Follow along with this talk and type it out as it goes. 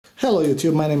Hello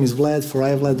YouTube, my name is Vlad for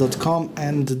iVlad.com,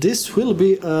 and this will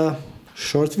be a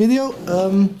short video.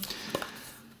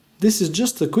 This is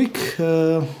just a quick,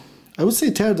 I would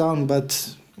say teardown,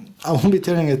 but I won't be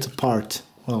tearing it apart.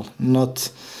 Well,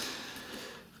 not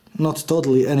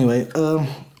totally anyway.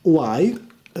 Why?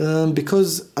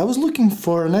 Because I was looking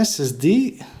for an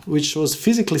SSD which was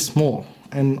physically small,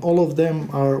 and all of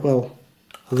them are, well,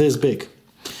 this big.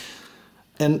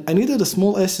 And I needed a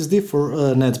small SSD for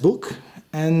a netbook,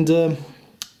 and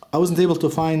I wasn't able to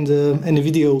find any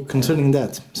video concerning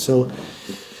that. So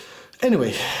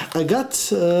anyway, I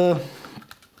got,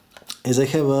 as I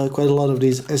have quite a lot of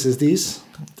these SSDs,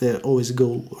 they always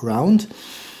go around.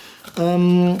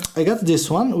 I got this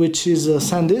one, which is a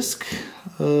SanDisk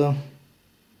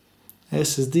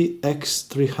SSD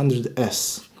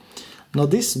x300s. Now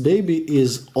this baby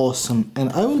is awesome,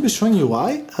 and I will be showing you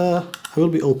why. I will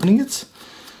be opening it,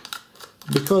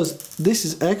 because this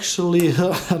is actually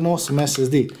an awesome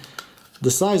SSD. The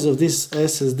size of this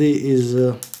SSD is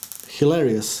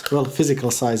hilarious. Well, physical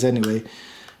size anyway.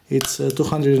 It's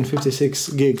 256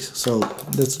 gigs, so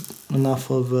that's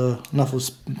enough of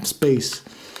space.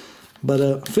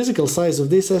 But physical size of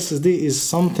this SSD is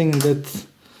something that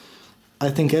I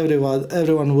think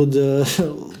everyone would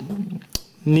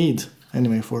need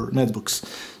anyway for netbooks.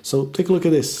 So take a look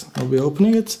at this. I'll be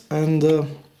opening it, and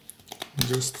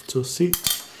just to see,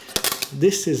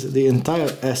 this is the entire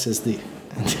SSD,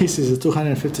 and this is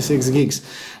 256 gigs.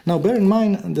 Now bear in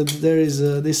mind that there is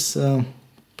this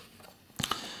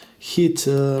heat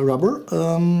rubber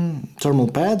thermal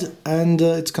pad, and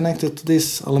it's connected to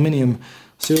this aluminium.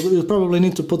 So you'll probably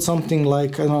need to put something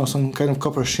like, I don't know, some kind of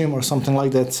copper shim or something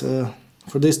like that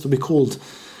for this to be cooled.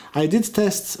 I did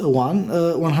test one,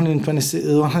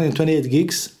 128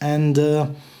 gigs, and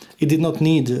it did not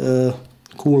need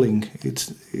cooling.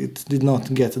 It did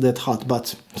not get that hot,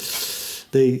 but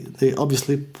they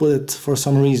obviously put it for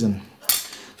some reason.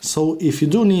 So if you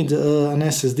do need an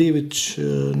SSD which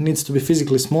needs to be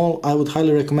physically small, I would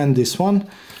highly recommend this one.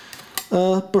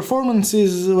 Performance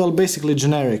is, well, basically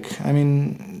generic. I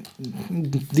mean,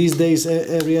 these days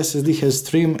every SSD has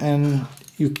stream, and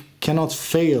you cannot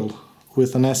fail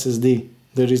with an SSD.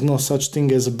 There is no such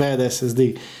thing as a bad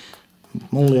SSD.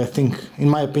 Only, I think, in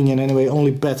my opinion anyway,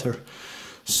 only better.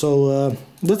 So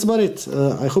that's about it.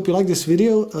 I hope you like this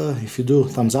video. If you do,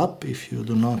 thumbs up. If you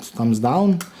do not, thumbs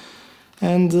down.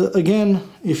 And again,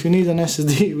 if you need an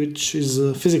SSD which is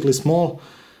physically small,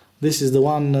 this is the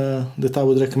one that I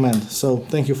would recommend. So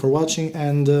thank you for watching,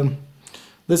 and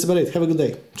that's about it. Have a good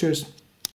day. Cheers.